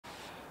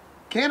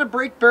Can a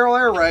break barrel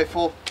air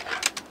rifle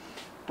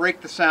break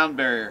the sound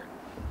barrier?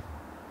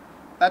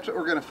 That's what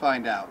we're going to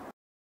find out.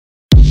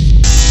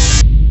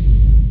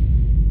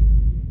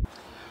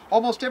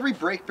 Almost every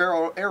break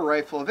barrel air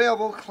rifle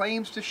available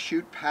claims to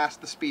shoot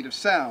past the speed of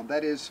sound,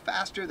 that is,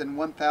 faster than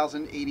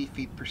 1,080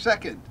 feet per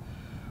second.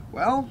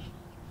 Well,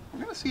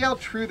 we're going to see how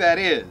true that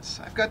is.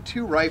 I've got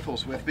two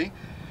rifles with me.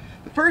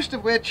 The first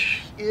of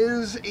which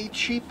is a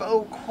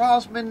cheapo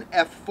Crosman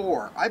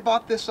F4. I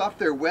bought this off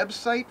their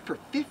website for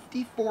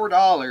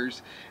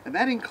 $54, and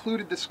that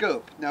included the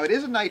scope. Now, it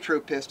is a nitro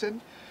piston.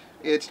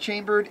 It's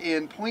chambered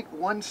in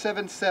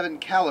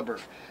 .177 caliber.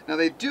 Now,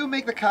 they do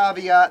make the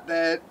caveat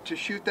that to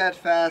shoot that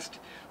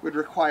fast would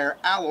require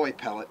alloy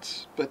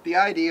pellets, but the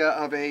idea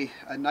of a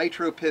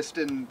nitro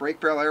piston break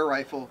barrel air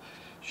rifle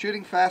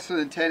shooting faster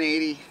than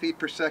 1080 feet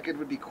per second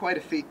would be quite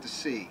a feat to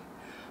see.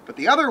 But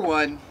the other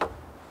one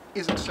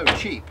isn't so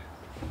cheap.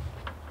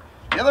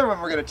 The other one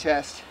we're going to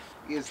test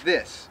is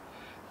this.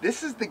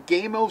 This is the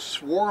Gamo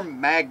Swarm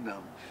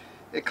Magnum.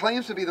 It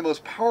claims to be the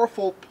most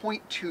powerful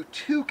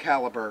 .22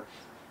 caliber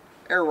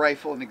air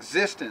rifle in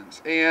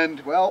existence, and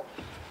well,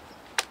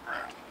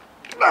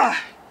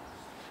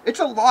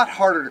 it's a lot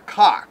harder to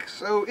cock,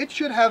 so it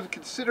should have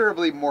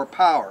considerably more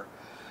power.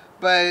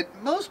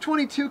 But most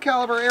 .22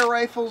 caliber air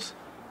rifles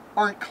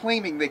aren't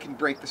claiming they can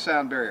break the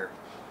sound barrier.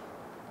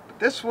 But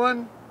this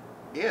one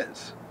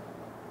is.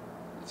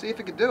 Let's see if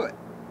it can do it.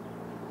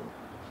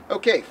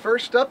 Okay,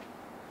 first up,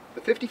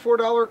 the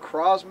 $54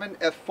 Crosman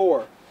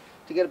F4.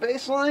 To get a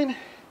baseline,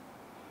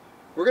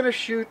 we're going to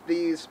shoot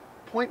these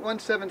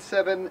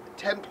 .177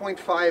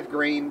 10.5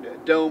 grain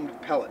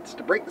domed pellets.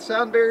 To break the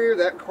sound barrier,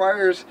 that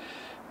requires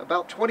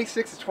about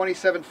 26 to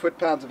 27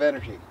 foot-pounds of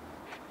energy.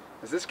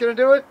 Is this going to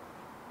do it?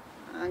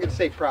 I'm going to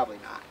say probably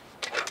not.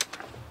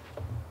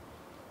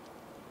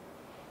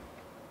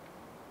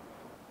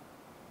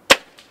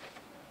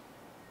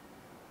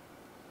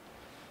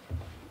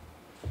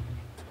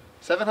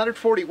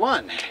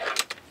 $741.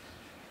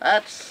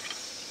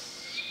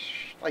 That's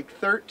like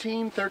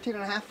 13 and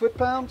a half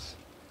foot-pounds,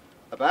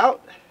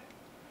 about.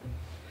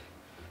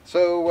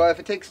 So if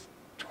it takes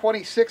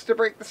 26 to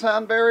break the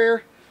sound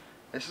barrier,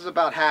 this is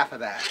about half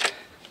of that.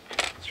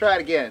 Let's try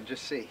it again,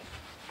 just see.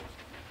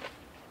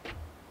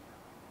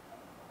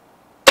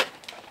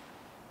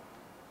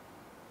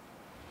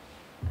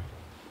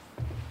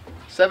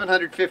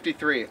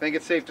 $753. I think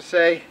it's safe to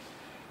say,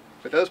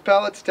 with those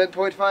pellets,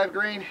 10.5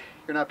 grain,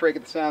 you're not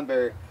breaking the sound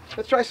barrier.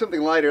 Let's try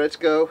something lighter. Let's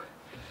go.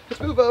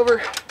 Let's move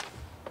over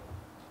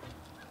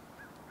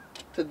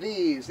to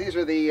these. These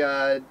are the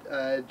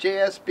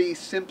JSB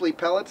Simply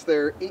pellets.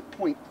 They're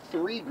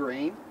 8.3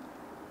 grain.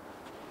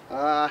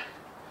 I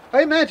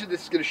imagine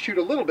this is going to shoot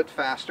a little bit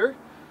faster.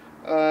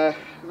 I'm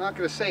not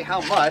going to say how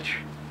much,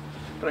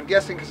 but I'm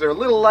guessing because they're a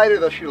little lighter,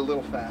 they'll shoot a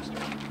little faster.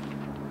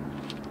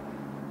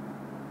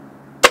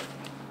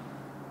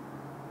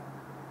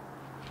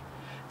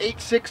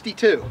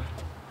 $862.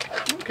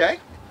 Okay.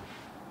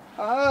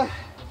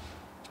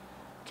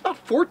 It's about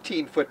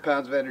 14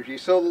 foot-pounds of energy,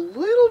 so a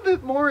little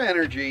bit more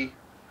energy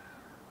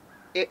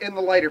in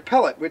the lighter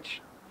pellet,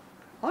 which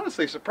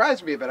honestly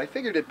surprised me a bit. I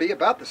figured it'd be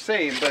about the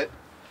same, but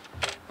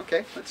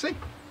okay, let's see.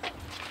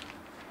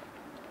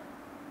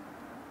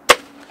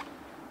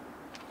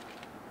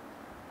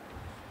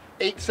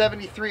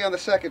 $873 on the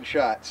second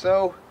shot.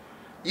 So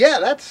yeah,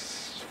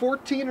 that's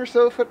 14 or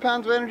so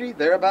foot-pounds of energy,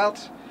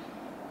 thereabouts.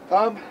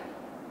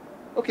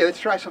 Okay, let's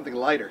try something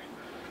lighter.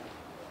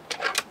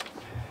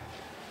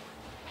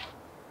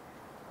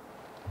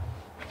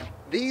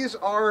 These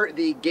are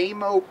the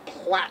Gamo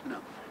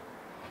Platinum.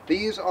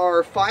 These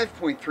are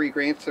 5.3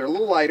 grains. They're a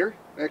little lighter,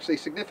 actually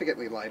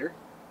significantly lighter.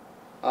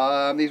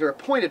 These are a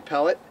pointed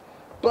pellet,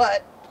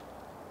 but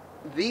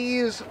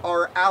these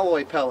are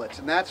alloy pellets,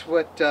 and that's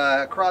what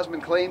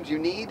Crosman claims you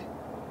need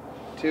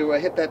to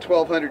hit that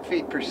 1,200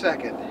 feet per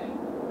second.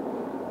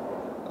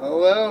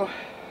 Although,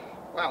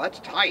 wow, that's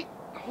tight.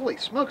 Holy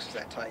smokes, is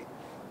that tight.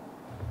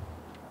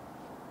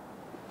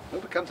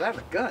 Hope it comes out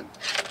of the gun.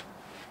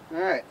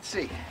 Alright, let's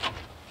see.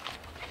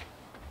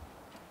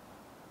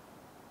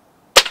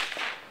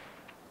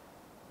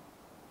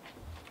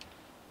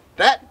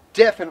 That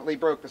definitely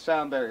broke the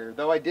sound barrier,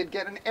 though I did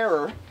get an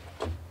error,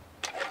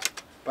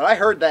 but I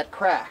heard that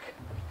crack.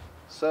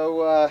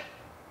 So,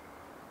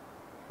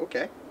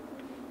 okay.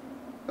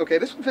 Okay,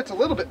 this one fits a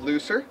little bit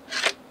looser,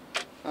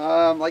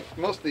 like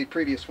most of the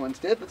previous ones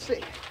did. Let's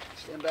see.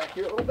 Stand back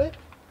here a little bit.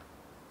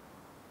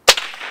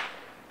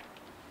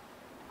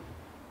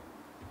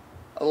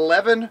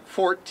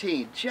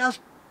 1114, just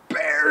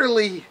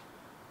barely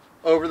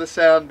over the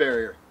sound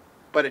barrier,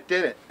 but it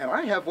did it. And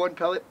I have one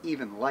pellet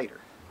even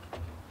lighter.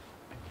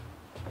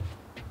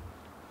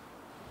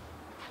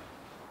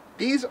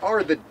 These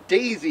are the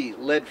Daisy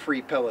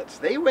lead-free pellets.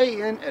 They weigh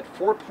in at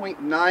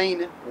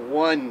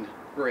 4.91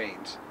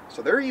 grains,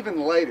 so they're even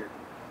lighter.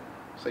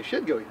 So they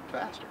should go even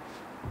faster.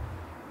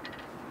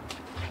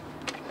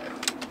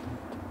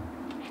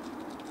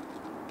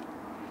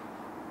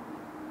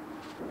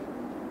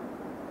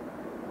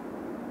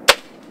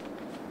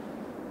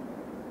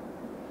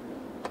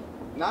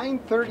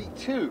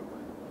 932.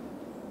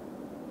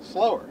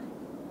 Slower.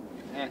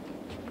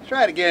 Let's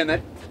try it again.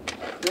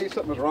 Maybe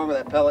something was wrong with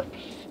that pellet.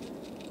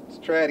 Let's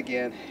try it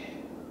again.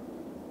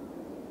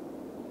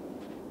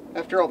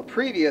 After all, the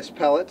previous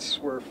pellets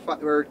were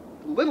a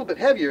little bit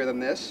heavier than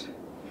this,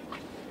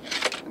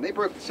 and they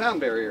broke the sound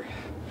barrier.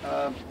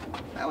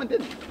 That one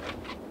didn't.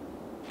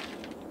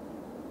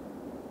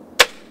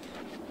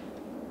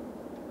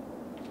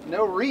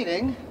 No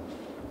reading,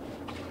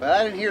 but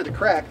I didn't hear the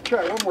crack.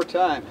 Try it one more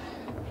time.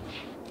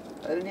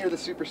 I didn't hear the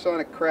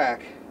supersonic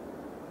crack,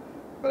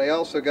 but I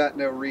also got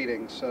no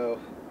reading, so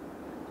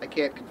I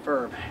can't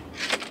confirm.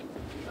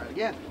 Try it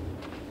again.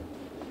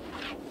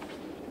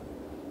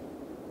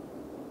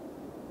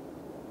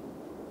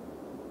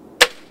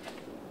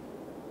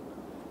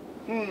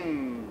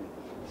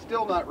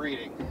 Still not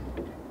reading.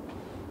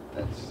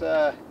 Let's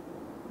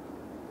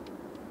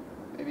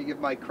maybe give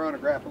my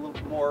chronograph a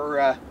little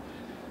more,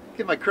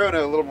 give my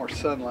chrono a little more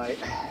sunlight.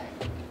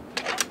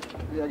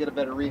 Maybe I'll get a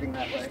better reading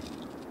that way.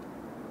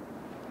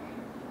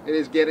 It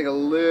is getting a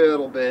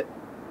little bit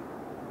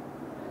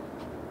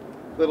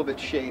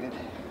shaded. All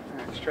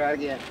right, let's try it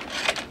again.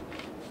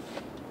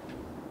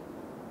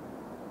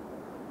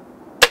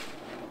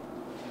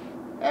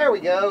 There we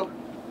go.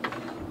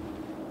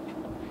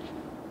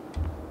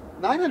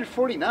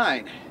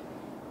 949.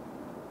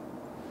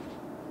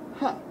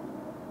 Huh.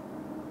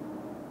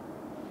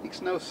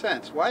 Makes no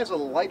sense. Why is a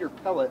lighter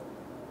pellet?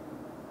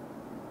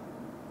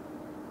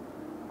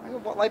 Why is a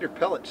lighter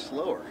pellet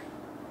slower?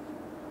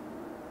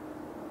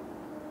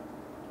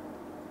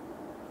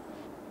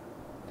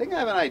 I think I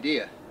have an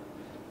idea.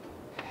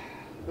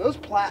 Those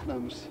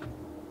platinums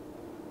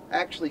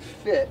actually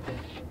fit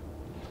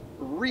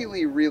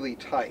really, really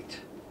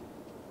tight.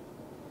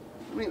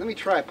 Let me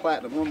try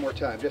platinum one more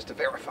time just to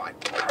verify.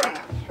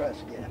 Let's try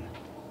this again.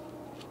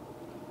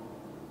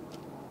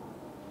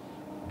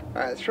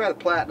 Alright, let's try the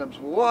platinums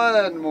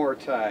one more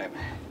time.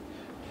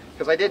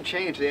 Because I did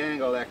change the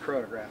angle of that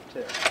chronograph too.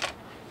 Let's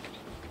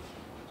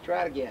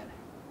try it again.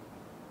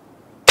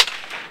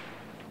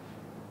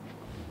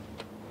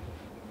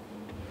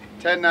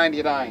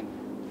 $10.99.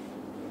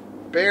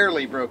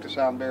 Barely broke the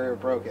sound barrier,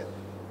 broke it.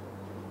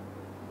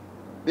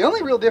 The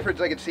only real difference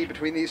I can see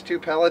between these two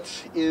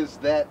pellets is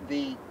that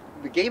the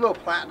Gamo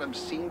Platinums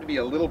seem to be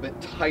a little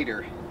bit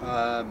tighter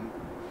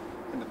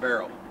in the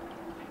barrel.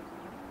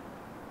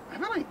 I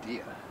have an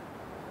idea.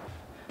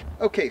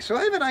 Okay, so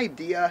I have an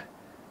idea,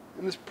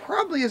 and this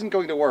probably isn't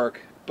going to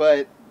work,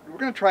 but we're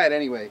going to try it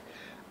anyway.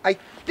 I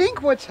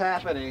think what's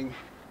happening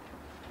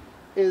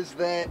is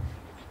that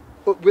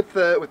with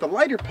the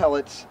lighter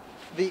pellets,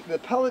 the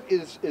pellet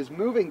is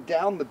moving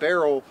down the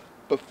barrel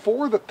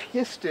before the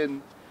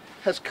piston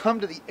has come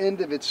to the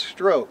end of its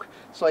stroke.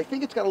 So I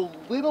think it's got a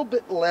little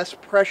bit less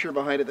pressure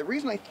behind it. The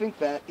reason I think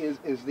that is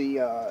the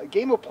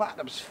Gamo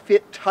Platinums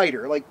fit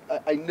tighter. Like,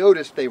 I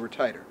noticed they were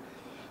tighter.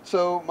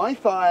 So my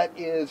thought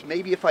is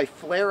maybe if I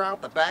flare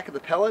out the back of the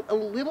pellet a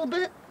little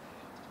bit,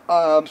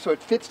 so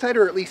it fits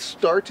tighter, or at least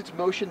starts its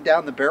motion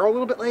down the barrel a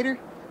little bit later,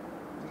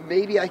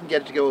 maybe I can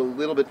get it to go a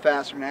little bit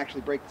faster and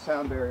actually break the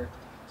sound barrier.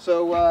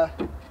 So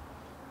I'm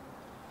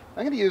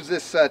going to use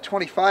this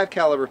 25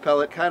 caliber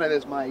pellet kind of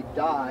as my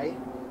die.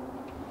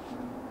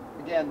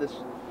 Again, this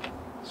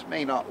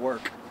may not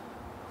work.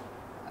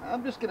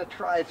 I'm just going to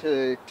try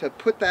to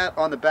put that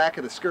on the back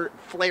of the skirt,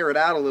 flare it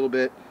out a little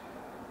bit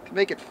to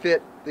make it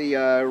fit the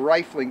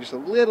rifling just a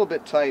little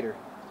bit tighter.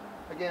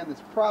 Again,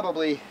 this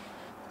probably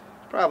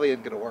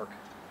isn't going to work.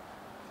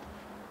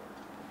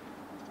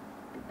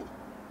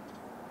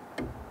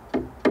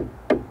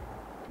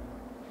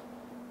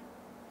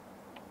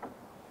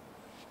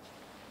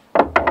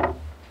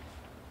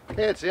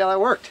 Okay, let's see how that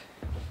worked.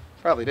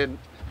 Probably didn't.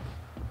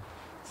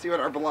 Let's see what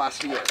our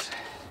velocity is.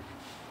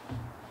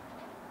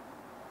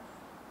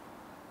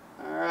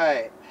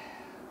 Alright.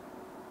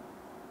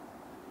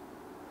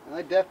 And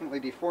I definitely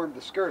deformed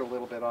the skirt a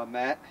little bit on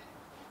that.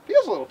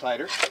 Feels a little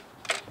tighter.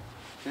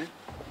 Okay,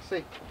 let's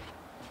see.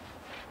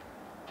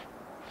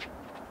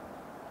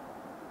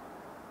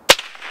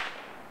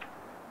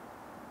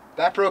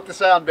 That broke the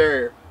sound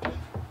barrier.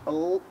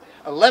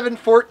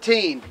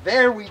 1114.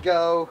 There we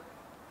go.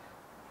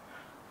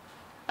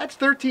 That's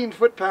 13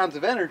 foot-pounds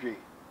of energy.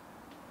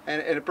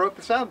 And it broke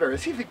the sound barrier.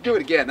 Let's see if we can do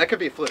it again. That could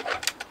be a fluke.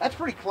 That's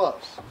pretty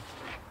close.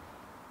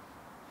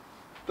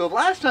 The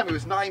last time it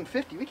was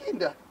 950. We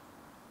gained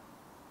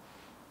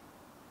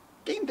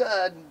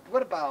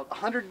what, about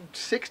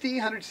 160,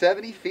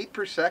 170 feet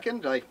per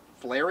second by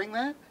flaring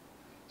that?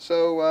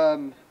 So,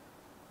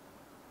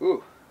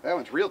 ooh, that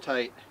one's real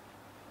tight.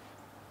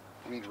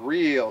 I mean,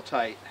 real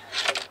tight.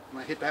 I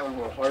might hit that one a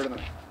little harder than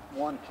I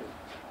wanted to.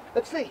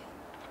 Let's see.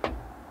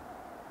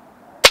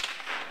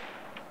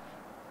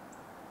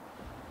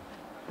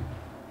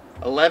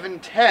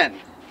 $11.10.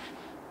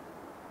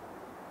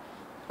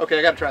 Okay,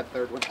 I gotta try the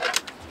third one.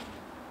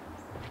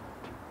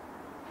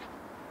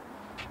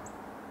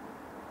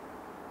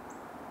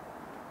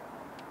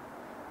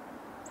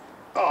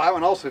 Oh, that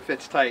one also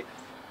fits tight.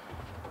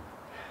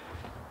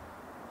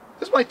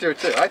 This might do it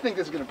too. I think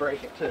this is gonna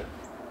break it too.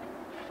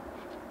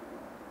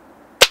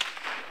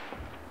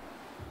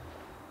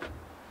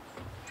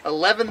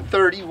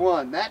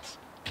 1131. That's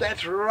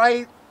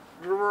right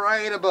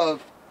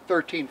above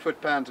 13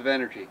 foot-pounds of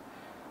energy.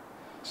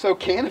 So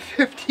can a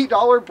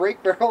 $50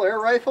 break barrel air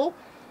rifle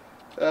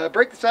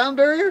break the sound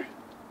barrier?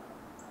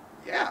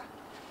 Yeah.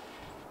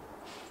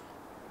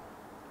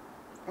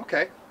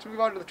 Okay, let's move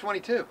on to the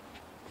 22.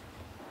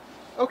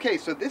 Okay,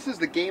 so this is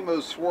the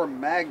Gamo Swarm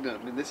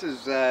Magnum, and this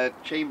is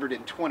chambered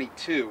in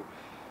 22.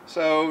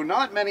 So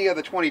not many of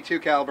the 22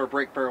 caliber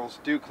break barrels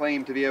do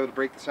claim to be able to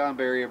break the sound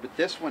barrier, but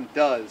this one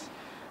does.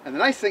 And the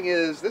nice thing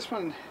is, this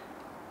one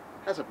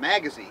has a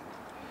magazine.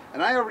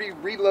 And I already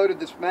reloaded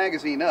this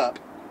magazine up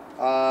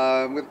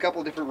with a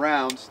couple of different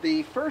rounds.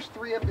 The first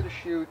three I'm going to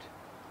shoot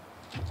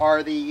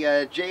are the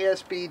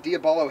JSB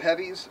Diabolo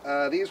Heavies.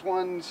 These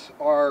ones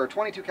are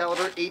 22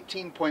 caliber,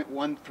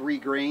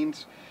 18.13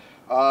 grains.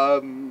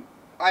 I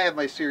have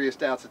my serious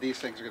doubts that these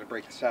things are going to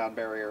break the sound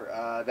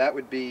barrier. That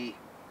would be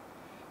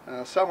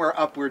somewhere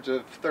upwards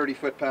of 30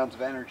 foot-pounds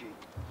of energy.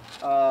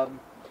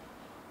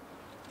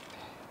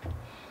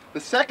 The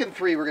second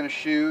three we're going to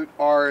shoot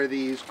are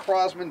these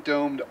Crosman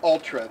Domed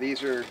Ultra.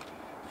 These are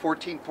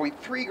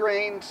 14.3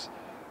 grains.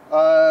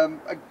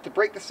 To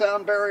break the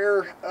sound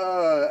barrier,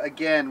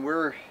 again,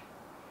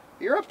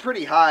 you're up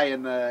pretty high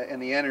in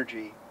the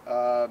energy.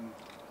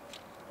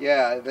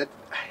 Yeah, that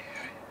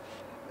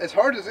as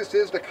hard as this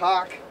is to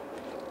cock,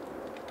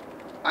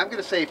 I'm going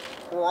to say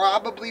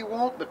probably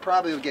won't, but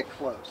probably will get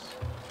close.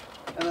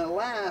 And then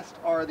last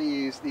are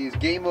these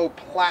Gamo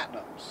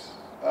Platinums.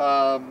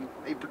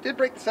 They did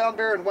break the sound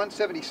barrier in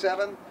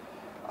 177.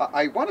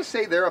 I want to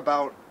say they're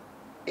about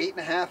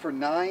 8.5 or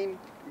 9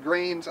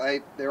 grains.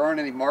 There aren't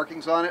any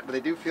markings on it, but they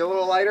do feel a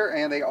little lighter,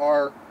 and they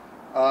are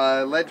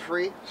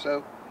lead-free.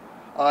 So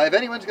if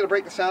anyone's going to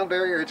break the sound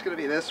barrier, it's going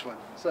to be this one.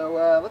 So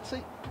let's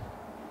see.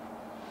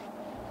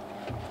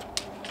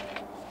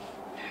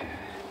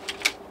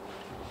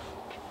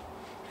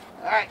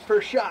 All right,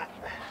 first shot,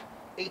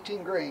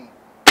 18 grain.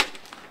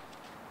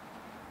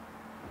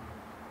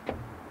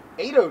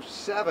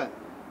 807.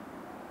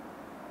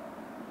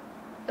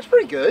 That's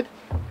pretty good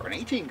for an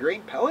 18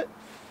 grain pellet.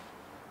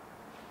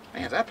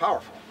 Man, is that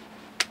powerful.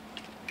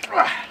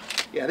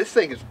 Yeah, this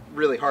thing is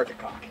really hard to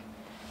cock.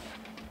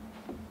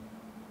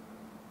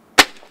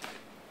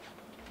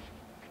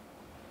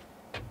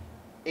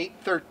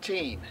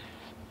 .813.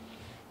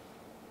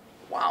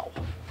 Wow,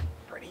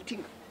 for an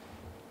 18.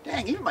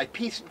 Dang, even my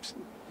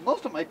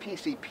most of my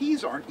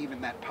PCPs aren't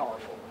even that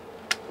powerful.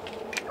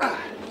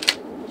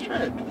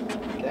 Shredded.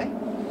 Okay.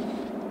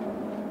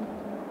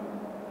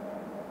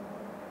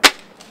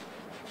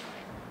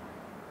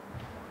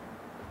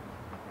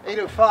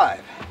 .805.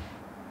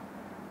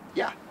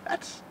 Yeah,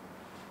 that's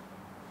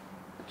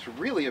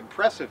really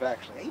impressive,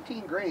 actually.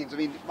 18 grains. I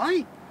mean,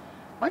 my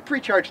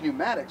pre-charged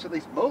pneumatics, at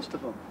least most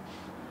of them,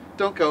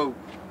 don't go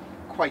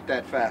quite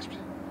that fast.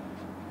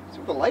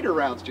 So the lighter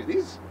rounds do.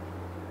 These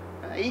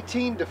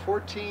 18 to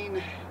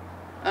 14.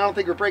 I don't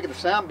think we're breaking the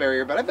sound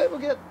barrier, but I bet we'll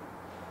get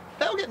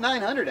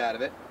 900 out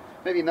of it.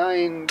 Maybe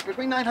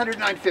between 900 and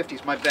 950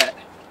 is my bet.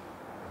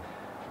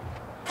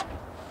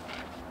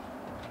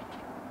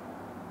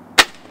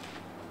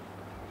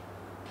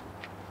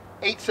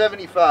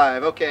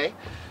 .875. Okay.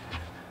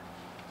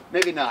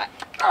 Maybe not.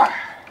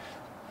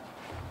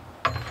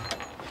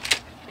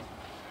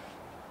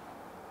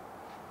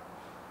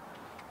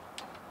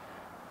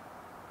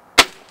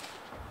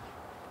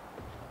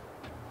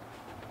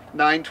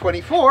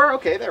 .924.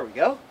 Okay, there we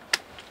go.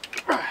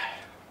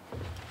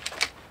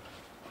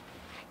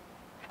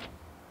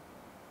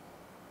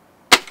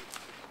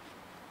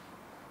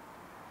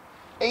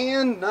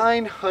 And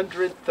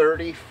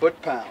 930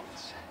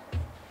 foot-pounds.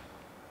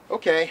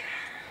 Okay.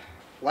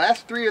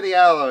 Last three are the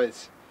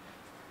alloys.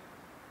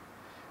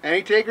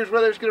 Any takers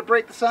whether it's going to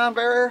break the sound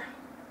barrier?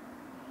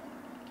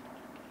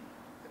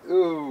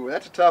 Ooh,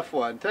 that's a tough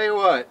one. Tell you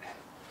what.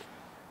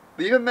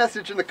 Leave a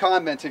message in the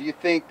comments if you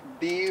think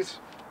these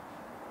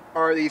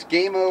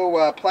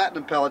Gamo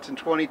Platinum pellets in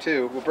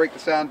 22 will break the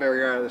sound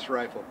barrier out of this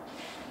rifle.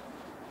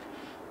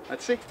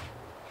 Let's see.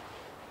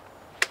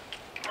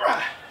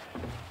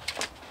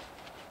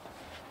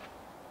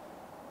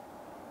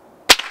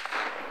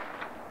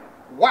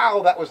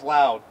 Wow, that was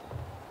loud.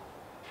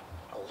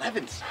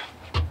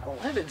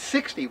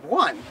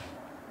 1161.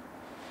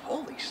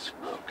 Holy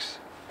smokes.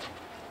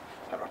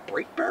 Have a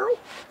break barrel?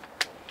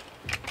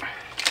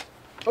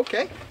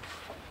 Okay.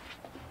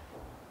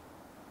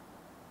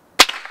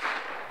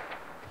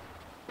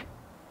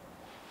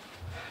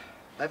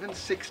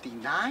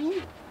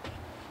 $11.69.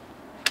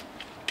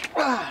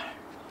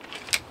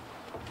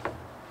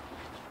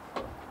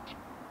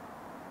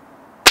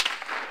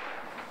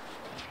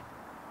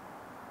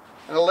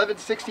 And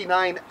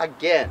 $11.69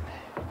 again.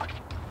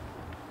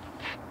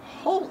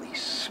 Holy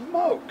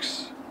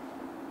smokes.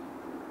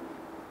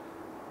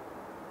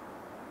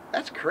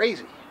 That's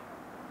crazy.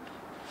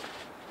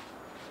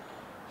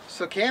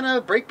 So can a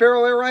break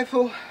barrel air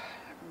rifle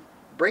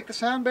break the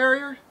sound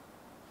barrier?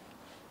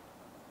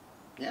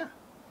 Yeah.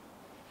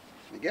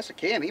 I guess it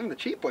can. Even the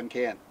cheap one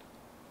can.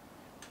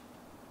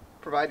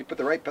 Provided you put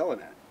the right pellet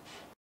in it.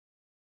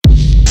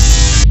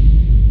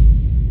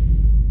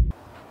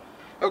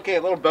 Okay,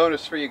 a little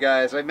bonus for you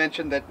guys. I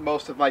mentioned that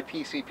most of my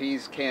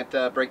PCPs can't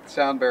break the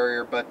sound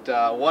barrier,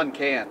 but one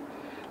can.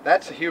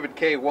 That's a Human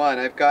K1.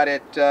 I've got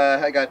it,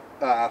 I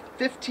got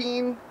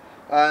 15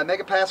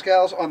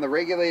 megapascals on the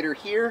regulator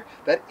here.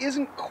 That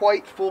isn't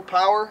quite full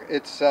power.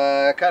 It's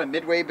kind of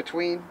midway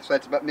between, so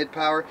that's about mid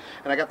power.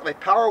 And I got my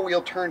power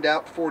wheel turned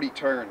out 40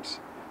 turns.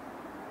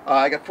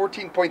 I got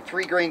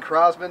 14.3 grain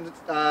Crosman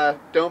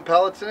dome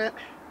pellets in it.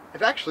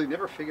 I've actually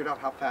never figured out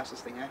how fast this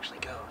thing actually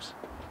goes.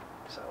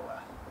 So,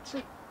 let's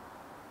see.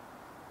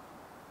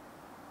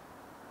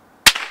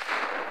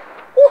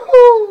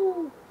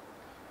 Woohoo!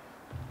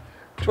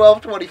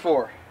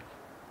 12:24.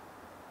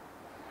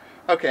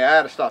 Okay, I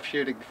had to stop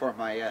shooting before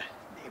my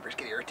neighbors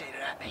get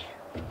irritated at me.